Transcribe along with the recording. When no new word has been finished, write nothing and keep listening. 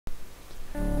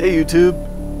Hey YouTube,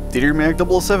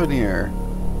 DeaterManiac007 here.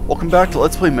 Welcome back to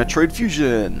Let's Play Metroid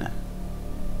Fusion.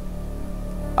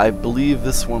 I believe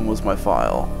this one was my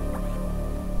file.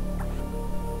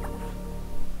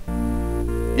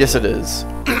 Yes it is.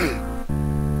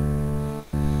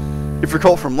 If you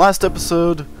recall from last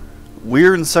episode,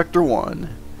 we're in Sector 1.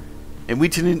 And we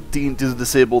need to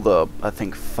disable the, I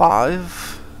think,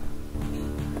 5?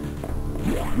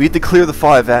 We need to clear the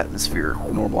 5 atmosphere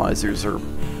normalizers, or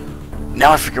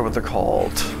now I forget what they're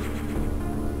called.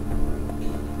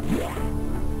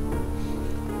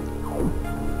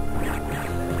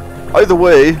 Either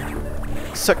way,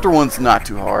 Sector 1's not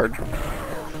too hard.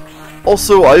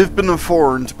 Also, I've been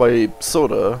informed by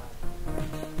Soda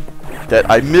that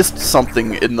I missed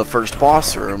something in the first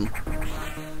boss room.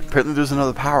 Apparently there's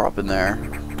another power-up in there.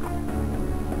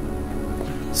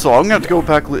 So I'm gonna have to go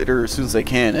back later as soon as I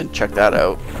can and check that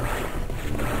out.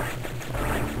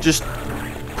 Just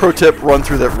pro tip, run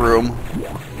through that room,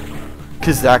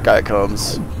 cause that guy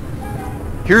comes.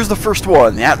 Here's the first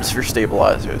one, the atmosphere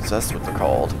stabilizers, that's what they're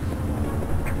called.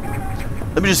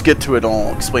 Let me just get to it and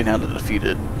I'll explain how to defeat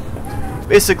it.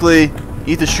 Basically, you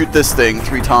need to shoot this thing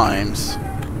 3 times.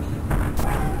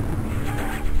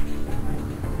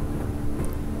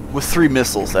 With 3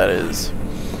 missiles, that is.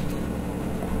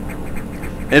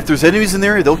 And if there's enemies in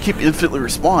there, they'll keep infinitely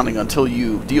respawning until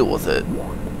you deal with it.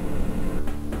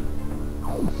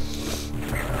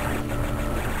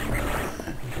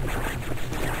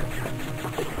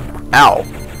 Ow.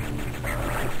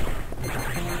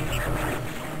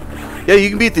 Yeah, you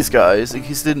can beat these guys, in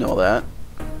case you didn't know that.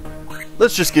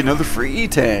 Let's just get another free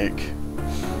E-tank.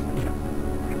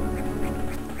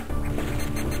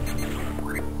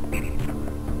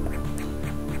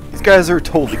 These guys are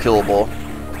totally killable.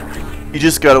 You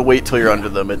just gotta wait till you're under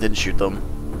them and then shoot them.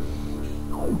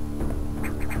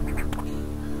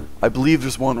 I believe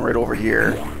there's one right over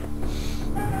here.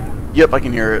 Yep, I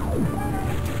can hear it.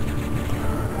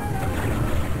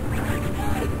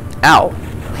 Ow!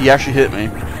 He actually hit me.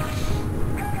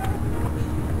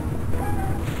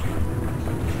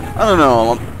 I don't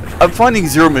know. I'm finding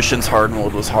Zero Mission's hard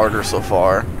mode was harder so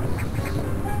far.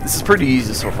 This is pretty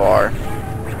easy so far.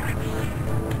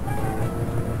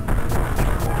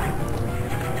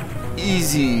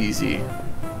 Easy, easy.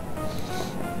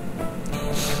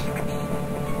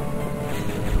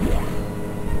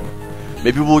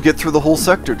 Maybe we'll get through the whole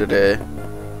sector today.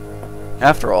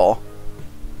 After all.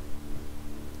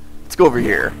 Let's go over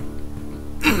here.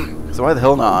 So why the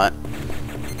hell not?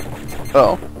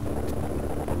 Oh.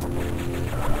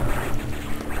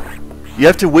 You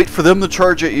have to wait for them to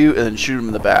charge at you and then shoot them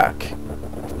in the back.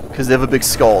 Because they have a big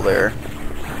skull there.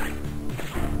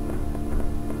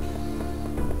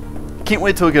 Can't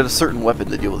wait till we get a certain weapon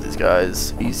to deal with these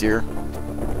guys easier.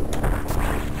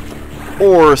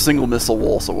 Or a single missile will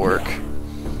also work.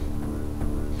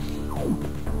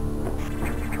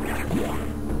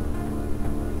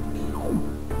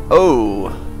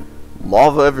 Oh,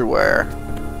 lava everywhere.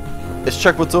 Let's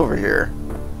check what's over here.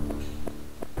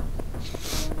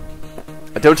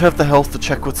 I don't have the health to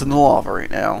check what's in the lava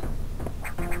right now.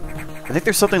 I think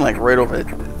there's something like right over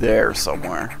there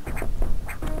somewhere.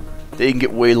 They can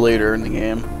get way later in the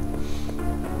game.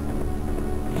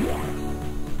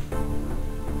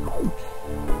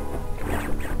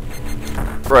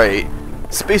 Right.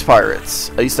 Space pirates.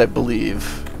 At least I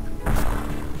believe.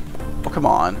 Oh, come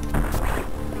on.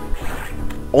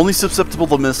 Only susceptible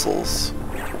to missiles.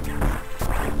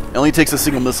 It only takes a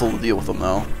single missile to deal with them,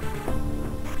 though.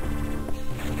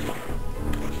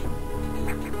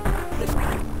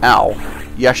 Ow.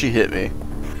 You actually hit me.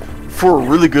 For a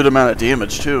really good amount of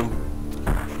damage, too.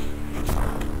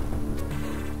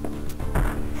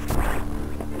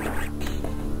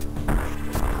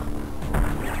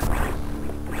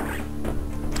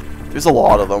 There's a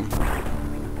lot of them.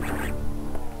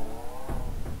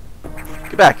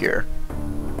 Get back here.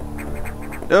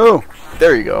 No!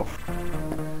 There you go.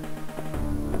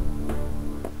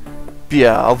 But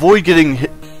yeah, avoid getting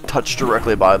touched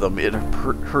directly by them. It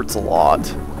hurts a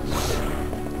lot.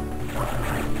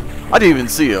 I didn't even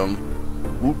see him.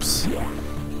 Whoops.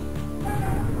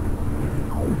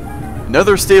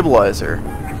 Another stabilizer.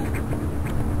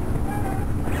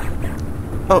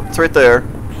 Oh, it's right there.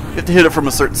 You have to hit it from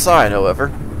a certain side,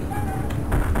 however.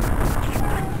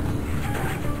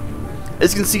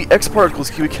 As you can see, X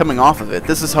particles keep coming off of it.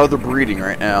 This is how they're breeding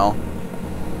right now.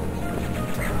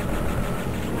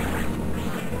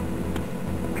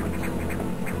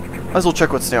 Might as well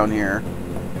check what's down here.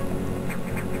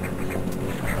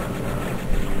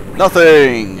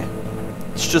 Nothing!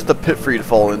 It's just a pit for you to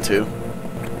fall into.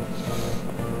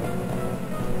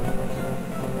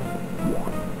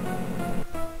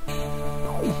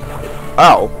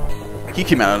 Ow. He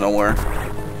came out of nowhere.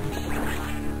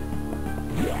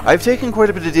 I've taken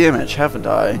quite a bit of damage, haven't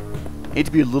I? Need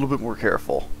to be a little bit more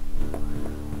careful.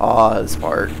 Ah, this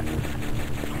part.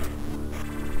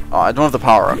 I don't have the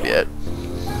power up yet.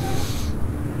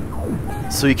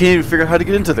 So you can't even figure out how to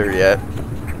get into there yet.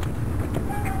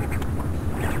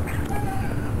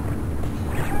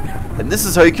 And this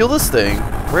is how you kill this thing.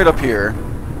 Right up here.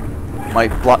 My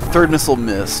third missile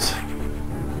missed.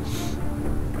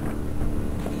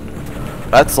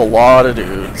 That's a lot of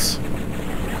dudes.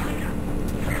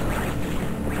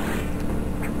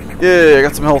 Yeah, I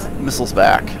got some health missiles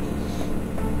back.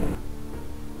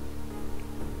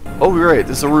 Oh, you're right.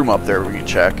 There's a room up there we can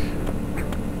check.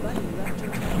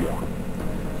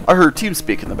 I heard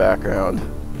TeamSpeak in the background.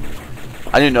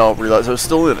 I didn't realize I was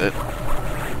still in it.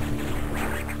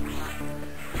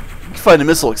 You can find a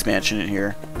missile expansion in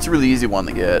here. It's a really easy one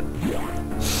to get.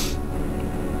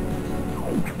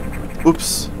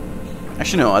 Oops.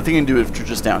 Actually, no. I think I can do it if you're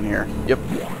just down here. Yep.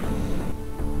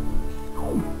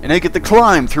 And I get to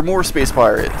climb through more space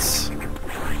pirates.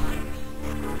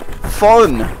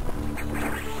 Fun!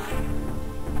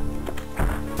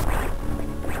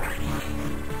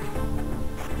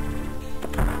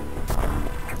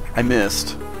 I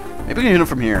missed. Maybe I can hit him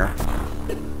from here.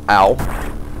 Ow.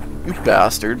 You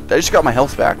bastard. I just got my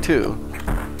health back, too.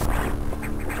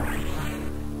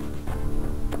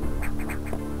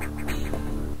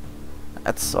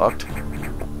 That sucked.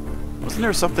 Wasn't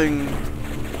there something...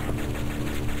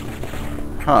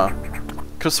 Huh.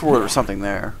 Could've swore there was something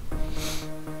there.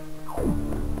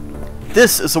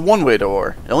 This is a one-way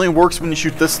door. It only works when you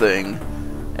shoot this thing.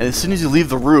 And as soon as you leave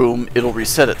the room, it'll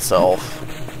reset itself.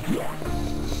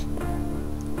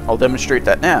 I'll demonstrate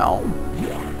that now.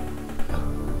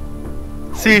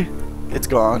 See? It's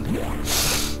gone.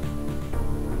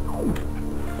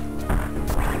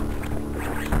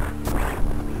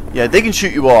 Yeah, they can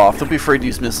shoot you off. Don't be afraid to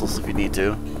use missiles if you need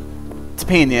to. It's a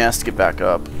pain in the ass to get back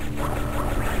up.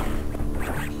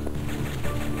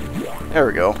 There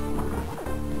we go.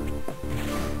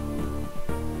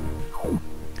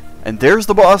 And there's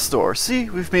the boss door. See,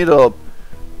 we've made a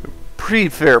pretty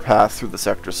fair path through the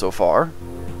sector so far.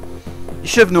 You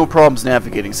should have no problems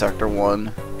navigating Sector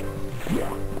 1.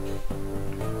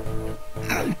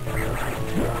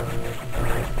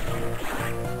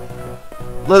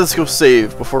 Let us go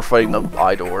save before fighting the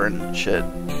eye door and shit.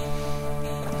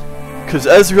 Because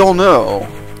as we all know,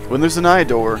 when there's an eye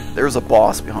door, there's a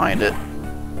boss behind it.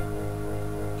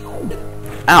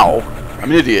 Ow!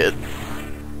 I'm an idiot.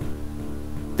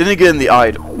 Then again, the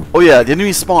eye door. Oh yeah, the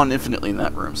enemies spawn infinitely in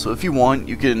that room, so if you want,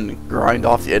 you can grind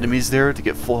off the enemies there to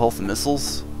get full health and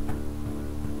missiles.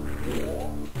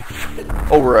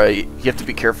 Oh right, you have to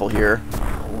be careful here.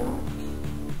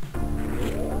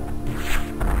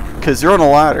 Because you're on a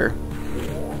ladder.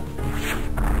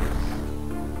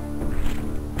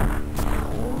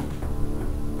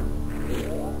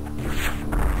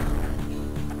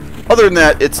 Other than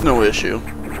that, it's no issue.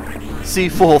 See,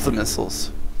 full health and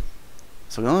missiles.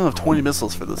 So we only have 20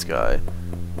 missiles for this guy.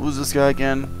 Who's this guy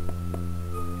again?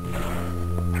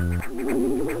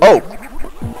 Oh!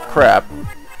 Crap.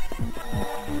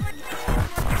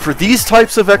 For these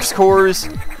types of X-cores,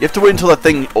 you have to wait until that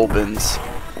thing opens.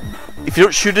 If you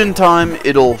don't shoot it in time,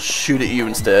 it'll shoot at you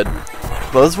instead.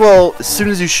 But as well, as soon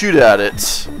as you shoot at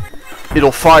it,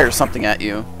 it'll fire something at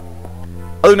you.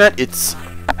 Other than that, it's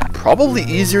probably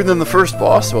easier than the first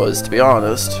boss was, to be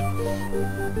honest.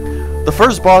 The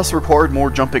first boss required more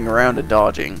jumping around and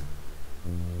dodging.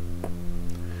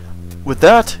 With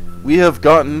that, we have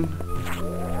gotten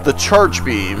the charge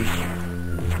beam.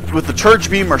 With the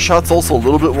charge beam, our shot's also a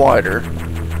little bit wider.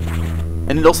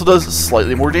 And it also does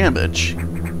slightly more damage.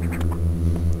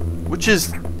 Which is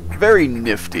very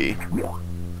nifty.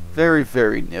 Very,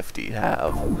 very nifty to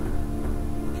have.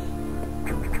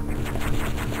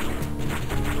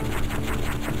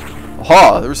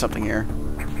 Aha! There was something here.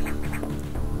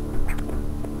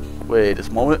 Wait just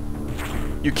a moment.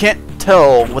 You can't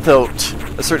tell without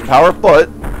a certain power, but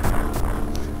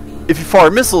if you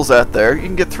fire missiles at there, you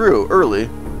can get through early.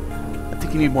 I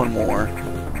think you need one more.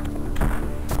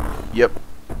 Yep.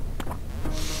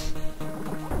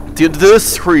 To get to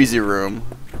this crazy room.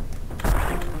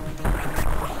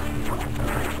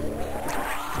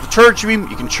 The charge beam,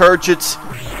 you can charge it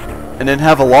and then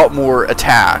have a lot more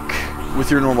attack with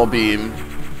your normal beam.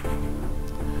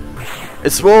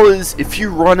 As well as, if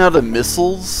you run out of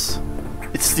missiles,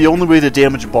 it's the only way to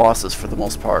damage bosses for the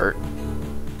most part.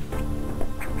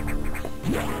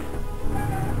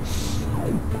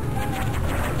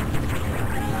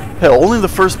 Hell, only the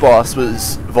first boss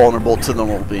was vulnerable to the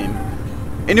normal beam.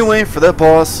 Anyway, for that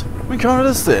boss, we encounter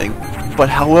this thing. but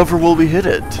however will we hit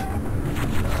it?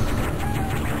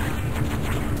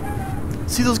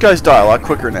 See, those guys die a lot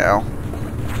quicker now.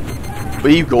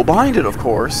 But you go behind it, of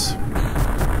course.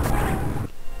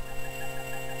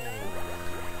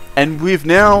 And we've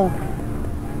now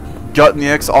gotten the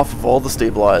X off of all the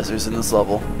stabilizers in this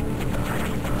level.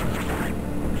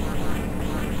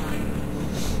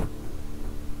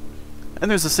 And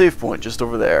there's a save point just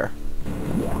over there.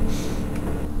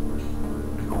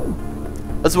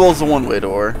 As well as the one-way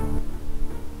door.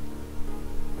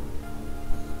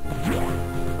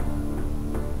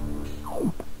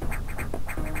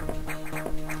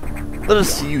 Let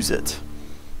us use it.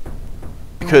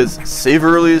 Because save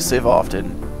early, save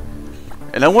often.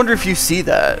 And I wonder if you see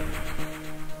that.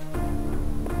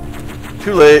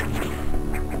 Too late.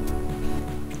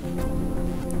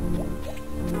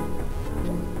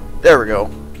 There we go.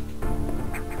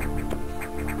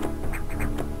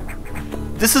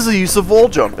 This is a use of wall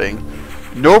jumping.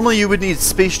 Normally you would need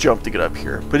space jump to get up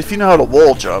here, but if you know how to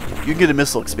wall jump, you can get a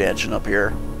missile expansion up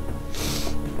here.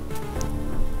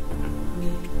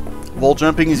 Wall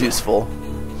jumping is useful.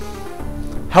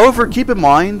 However, keep in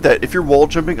mind that if you're wall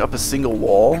jumping up a single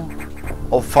wall,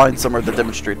 I'll find somewhere to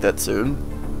demonstrate that soon.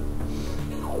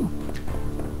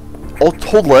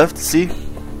 Hold left, see?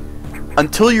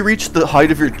 Until you reach the height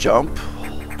of your jump,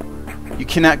 you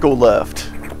cannot go left.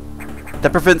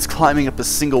 That prevents climbing up a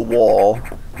single wall,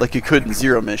 like you could in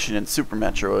Zero Mission and Super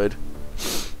Metroid.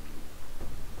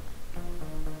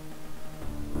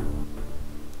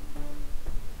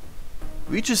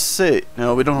 We just say...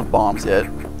 No, we don't have bombs yet.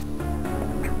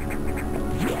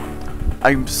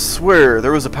 I swear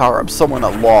there was a power-up somewhere in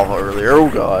that lava earlier. Oh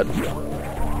god.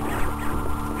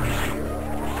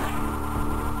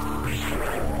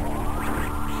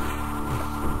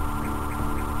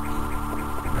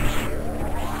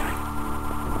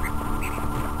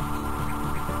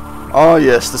 Oh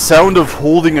yes, the sound of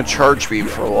holding a charge beam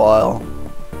for a while.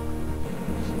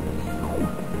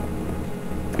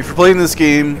 If you're playing this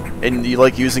game and you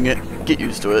like using it, get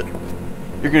used to it.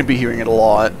 You're going to be hearing it a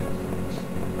lot.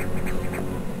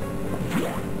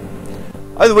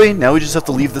 Either way, now we just have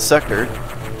to leave the sector.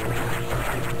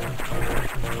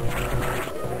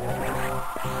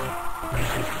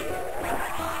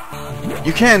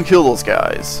 You can kill those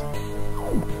guys.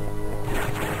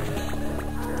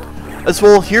 As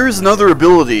well, here's another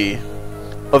ability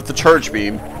of the charge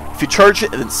beam. If you charge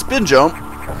it and then spin jump,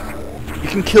 you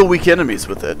can kill weak enemies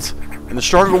with it. And the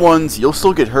stronger ones, you'll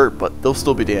still get hurt, but they'll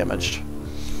still be damaged.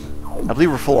 I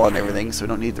believe we're full on everything, so we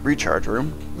don't need the recharge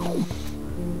room.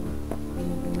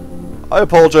 I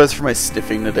apologize for my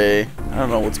sniffing today. I don't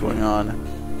know what's going on.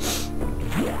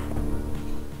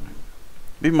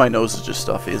 Maybe my nose is just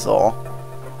stuffy is all.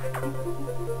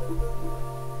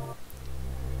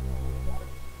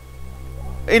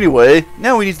 Anyway,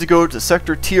 now we need to go to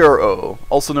Sector TRO,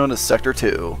 also known as Sector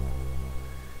 2.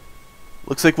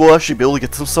 Looks like we'll actually be able to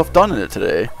get some stuff done in it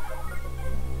today.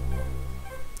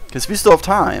 Because we still have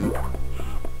time.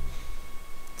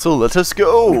 So let us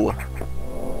go!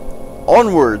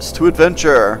 Onwards to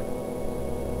adventure!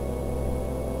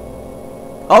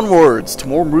 Onwards to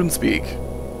more RuneSpeak!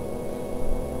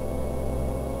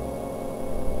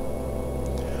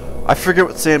 I forget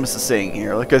what Samus is saying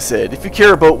here. Like I said, if you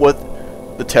care about what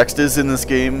the text is in this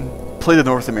game, play the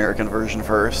North American version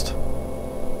first.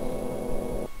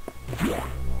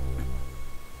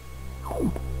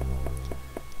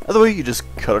 Other way, you just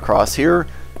cut across here.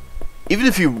 Even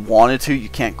if you wanted to, you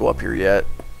can't go up here yet.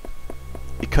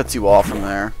 It cuts you off from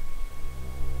there.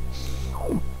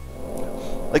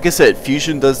 Like I said,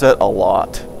 Fusion does that a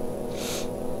lot.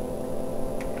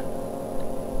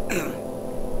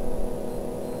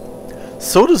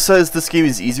 Soda says this game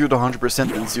is easier to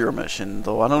 100% than Zero Mission,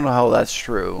 though I don't know how that's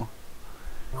true.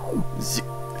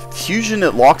 Fusion,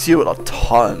 it locks you out a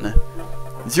ton.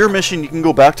 Zero Mission, you can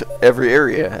go back to every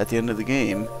area at the end of the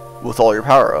game with all your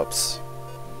power-ups.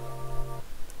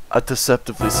 A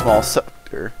deceptively small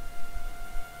sector.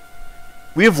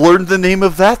 We have learned the name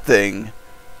of that thing.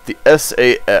 The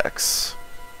SAX.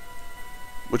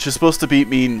 Which is supposed to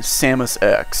mean Samus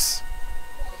X.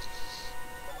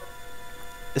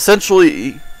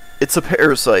 Essentially, it's a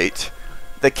parasite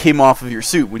that came off of your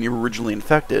suit when you were originally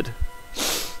infected.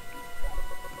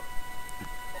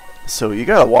 So you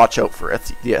gotta watch out for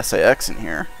the SAX in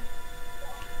here.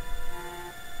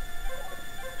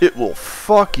 It will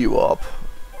fuck you up.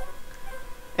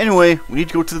 Anyway, we need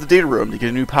to go to the data room to get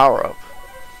a new power-up.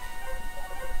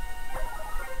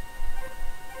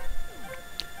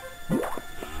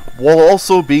 While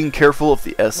also being careful of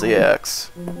the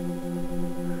SAX.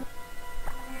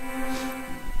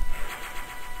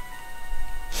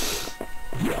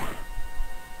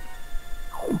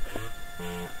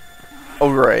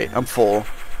 Oh right, I'm full.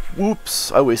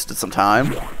 Whoops, I wasted some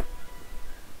time.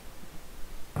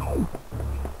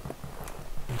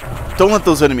 Don't let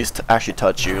those enemies actually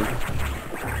touch you.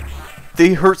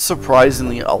 They hurt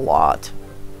surprisingly a lot.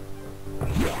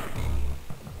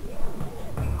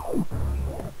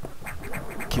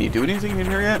 Can you do anything in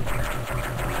here yet?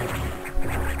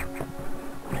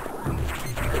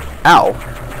 Ow.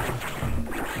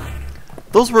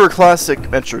 Those were a classic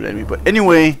Metroid enemy, but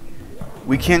anyway,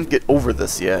 we can't get over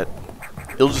this yet.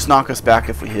 It'll just knock us back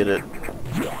if we hit it.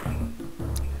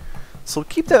 So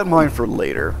keep that in mind for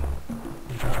later.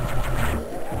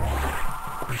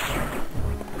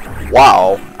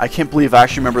 Wow, I can't believe I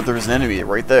actually remember there was an enemy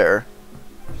right there.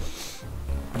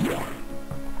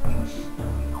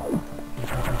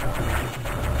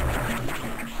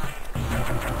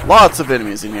 Lots of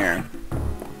enemies in here.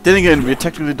 Then again, we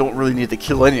technically don't really need to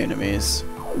kill any enemies.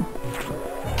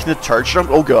 Can the charge jump?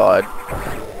 Oh god.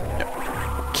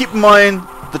 Keep in mind,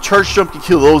 the charge jump can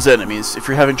kill those enemies if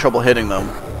you're having trouble hitting them.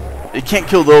 You can't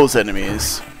kill those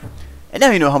enemies. And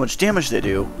now you know how much damage they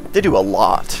do. They do a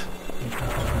lot.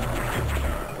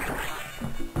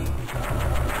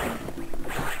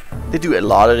 They do a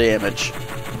lot of damage.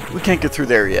 We can't get through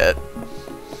there yet.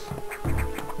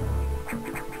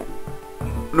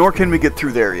 Nor can we get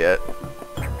through there yet.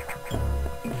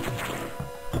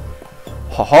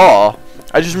 Haha!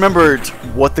 I just remembered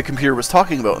what the computer was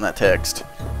talking about in that text.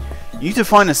 You need to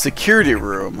find a security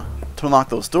room to unlock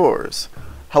those doors.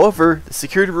 However, the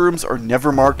security rooms are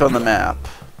never marked on the map.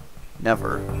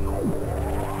 Never.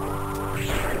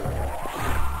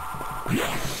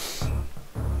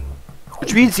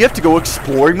 Which means you have to go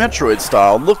exploring Metroid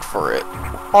style and look for it.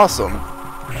 Awesome.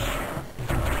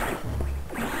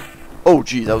 Oh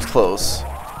geez, that was close.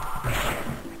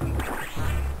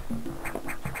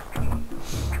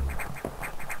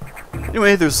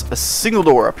 Anyway, there's a single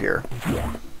door up here.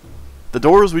 The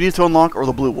doors we need to unlock are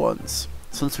the blue ones.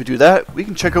 Since we do that, we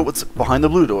can check out what's behind the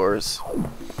blue doors.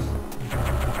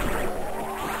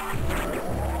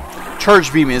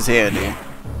 Charge beam is handy,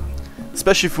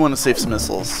 especially if you want to save some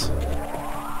missiles.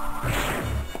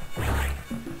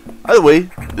 Either way,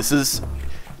 this is...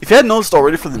 If you hadn't noticed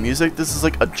already from the music, this is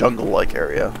like a jungle-like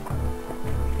area.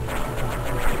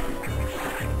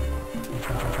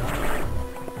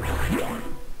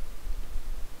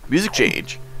 Music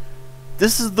change.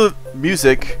 This is the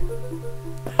music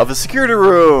of a security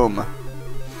room.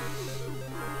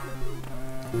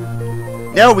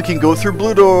 Now we can go through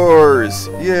blue doors.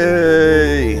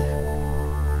 Yay!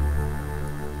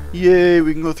 Yay,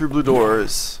 we can go through blue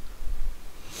doors.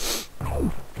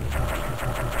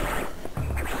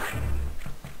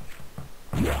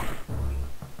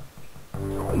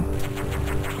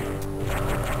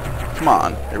 Come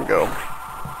on, there we go.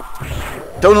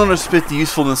 Don't underestimate the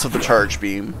usefulness of the charge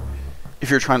beam if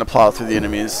you're trying to plow through the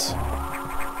enemies.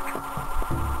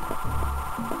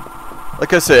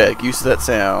 Like I said, get used to that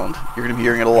sound. You're going to be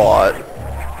hearing it a lot.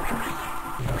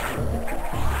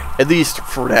 At least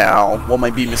for now, while my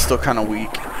beam is still kind of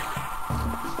weak.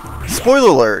 Spoiler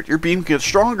alert, your beam gets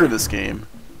stronger in this game.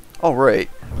 Alright,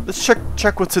 let's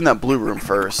check what's in that blue room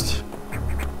first.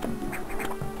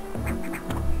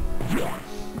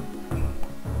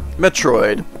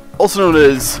 Metroid, also known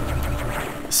as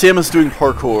Samus doing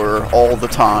parkour all the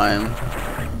time.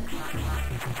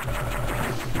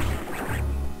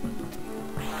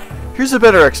 Here's a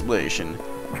better explanation.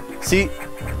 See,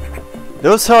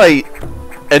 notice how I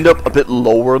end up a bit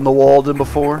lower in the wall than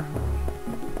before?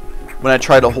 When I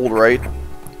try to hold right?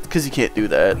 Because you can't do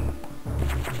that.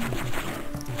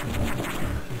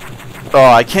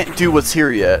 Oh, I can't do what's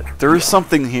here yet. There is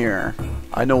something here.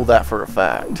 I know that for a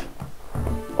fact.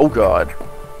 Oh god.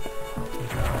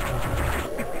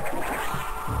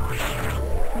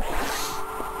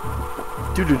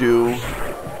 Doo-doo-doo.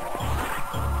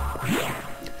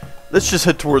 Let's just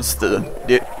head towards the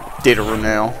data room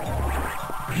now.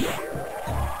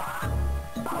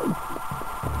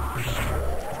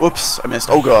 Whoops, I missed.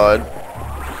 Oh god.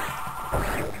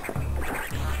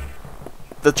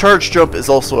 The charge jump is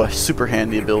also a super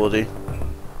handy ability.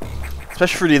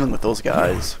 Especially for dealing with those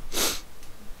guys.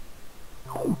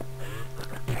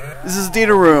 This is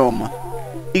data room.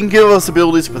 You can give us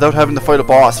abilities without having to fight a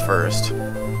boss first.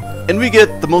 And we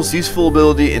get the most useful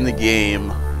ability in the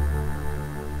game.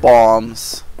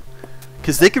 Bombs.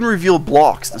 Because they can reveal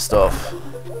blocks and stuff.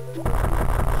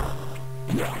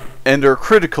 And are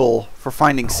critical for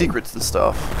finding secrets and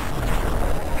stuff.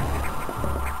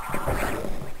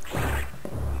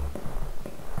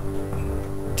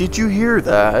 Did you hear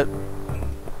that?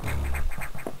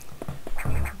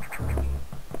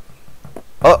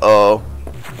 Uh-oh.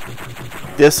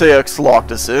 The SAX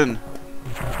locked us in.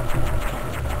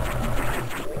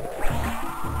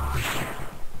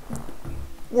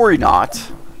 Worry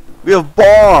not. We have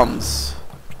bombs!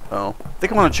 Oh, I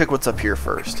think I want to check what's up here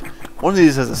first. One of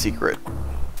these has a secret.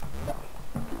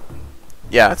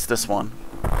 Yeah, it's this one.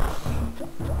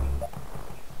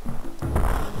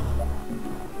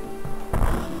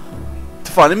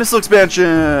 To find a missile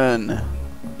expansion!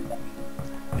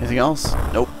 Anything else?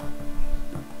 Nope.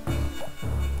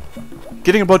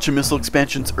 Getting a bunch of missile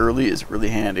expansions early is really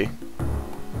handy.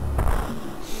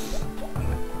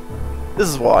 This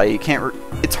is why you can't...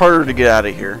 it's harder to get out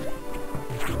of here.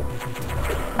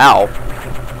 Ow.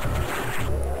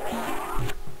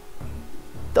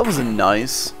 That wasn't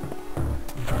nice.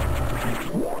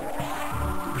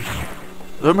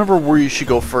 I don't remember where you should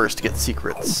go first to get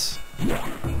secrets.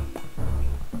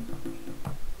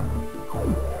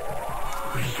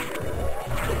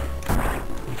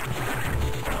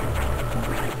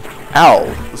 Ow!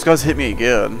 This guy's hit me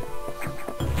again.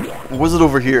 What was it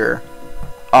over here?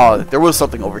 Oh, there was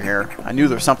something over here. I knew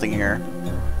there was something here.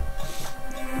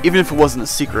 Even if it wasn't a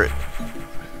secret.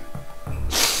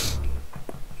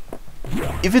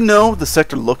 Even though the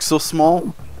sector looks so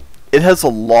small, it has a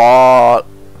lot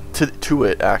to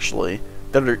it, actually.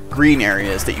 That are green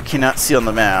areas that you cannot see on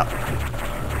the map.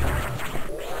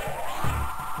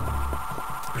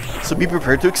 So be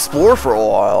prepared to explore for a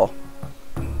while.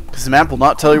 Because the map will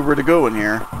not tell you where to go in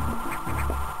here.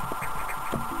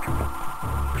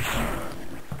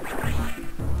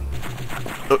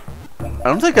 I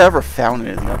don't think I ever found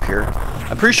anything up here.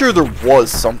 I'm pretty sure there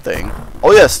was something.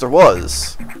 Oh yes, there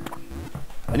was.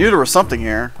 I knew there was something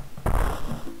here.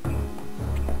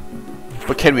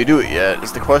 But can we do it yet,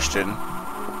 is the question.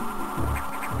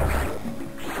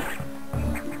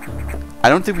 I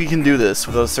don't think we can do this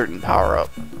without a certain power-up.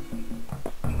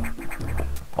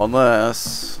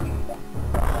 Unless...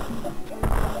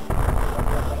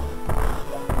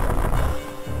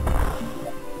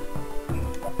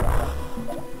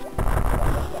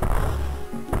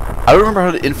 I don't remember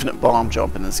how to infinite bomb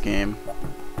jump in this game.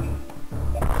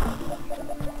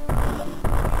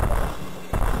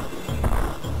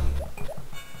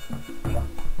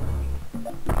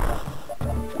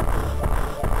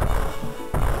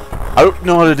 I don't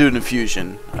know how to do an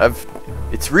infusion.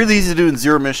 It's really easy to do in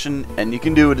Zero Mission, and you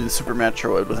can do it in Super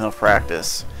Metroid with enough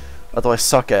practice. Although I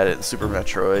suck at it in Super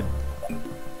Metroid.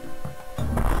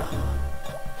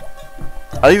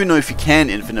 I don't even know if you can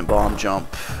infinite bomb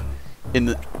jump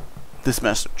in this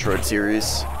Metroid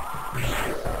series.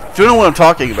 If you don't know what I'm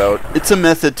talking about, it's a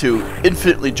method to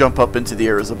infinitely jump up into the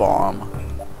air as a bomb.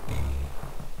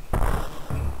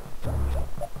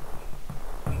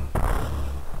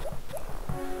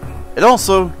 And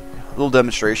also, a little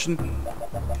demonstration,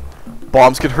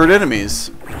 bombs can hurt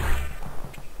enemies.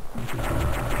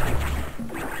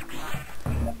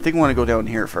 I think I want to go down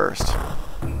here first.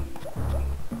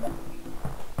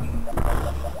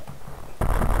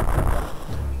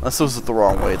 Unless this is the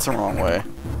wrong way. It's the wrong way.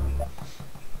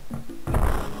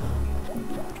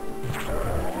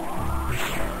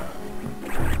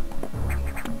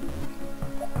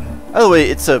 By the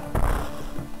way, it's a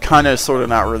kind of, sort of,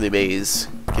 not really maze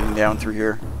getting down through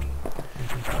here.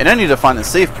 And I need to find a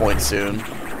save point soon.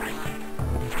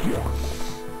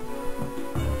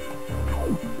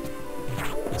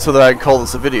 So that I can call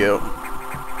this a video.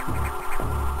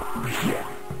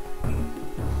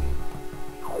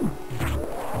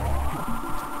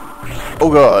 Oh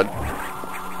god.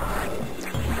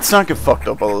 Let's not get fucked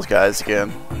up by those guys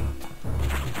again.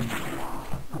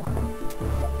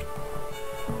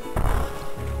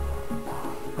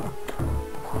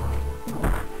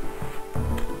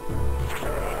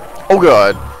 Oh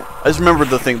god. I just remembered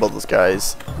the thing about those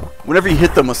guys. Whenever you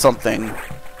hit them with something,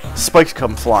 spikes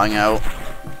come flying out.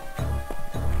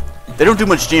 They don't do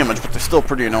much damage, but they're still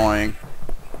pretty annoying.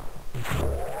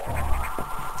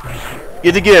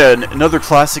 Yet again, another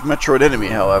classic Metroid enemy,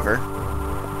 however,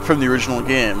 from the original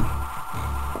game.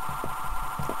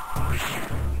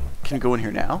 Can you go in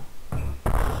here now?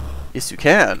 Yes, you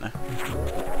can.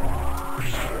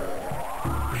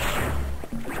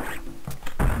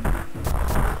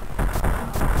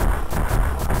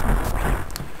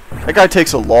 That guy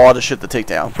takes a lot of shit to take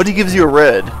down, but he gives you a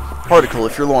red particle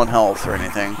if you're low on health or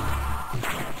anything.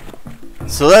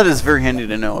 So that is very handy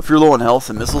to know. If you're low on health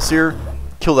and missiles here,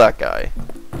 kill that guy.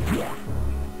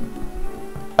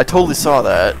 I totally saw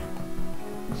that.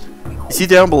 You see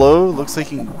down below? Looks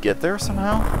like you can get there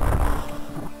somehow?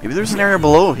 Maybe there's an area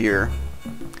below here.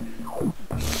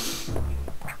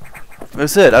 Like I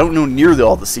said, I don't know nearly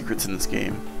all the secrets in this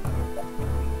game.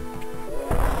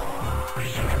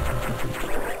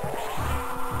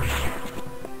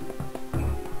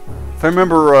 If I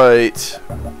remember right,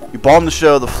 you bomb the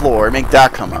shell of the floor, make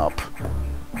that come up.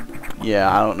 Yeah,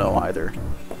 I don't know either.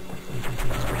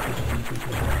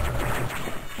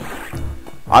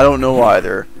 I don't know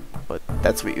either, but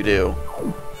that's what you do.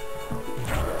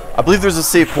 I believe there's a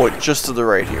save point just to the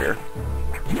right here.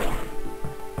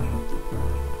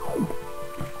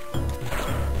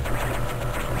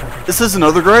 This is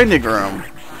another grinding room.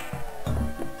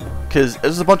 Because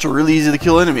there's a bunch of really easy to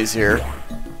kill enemies here.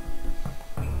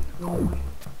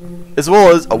 As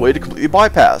well as a way to completely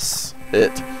bypass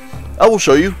it. I will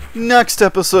show you next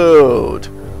episode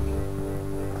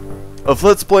of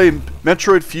Let's Play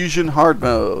Metroid Fusion Hard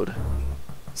Mode.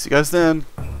 See you guys then.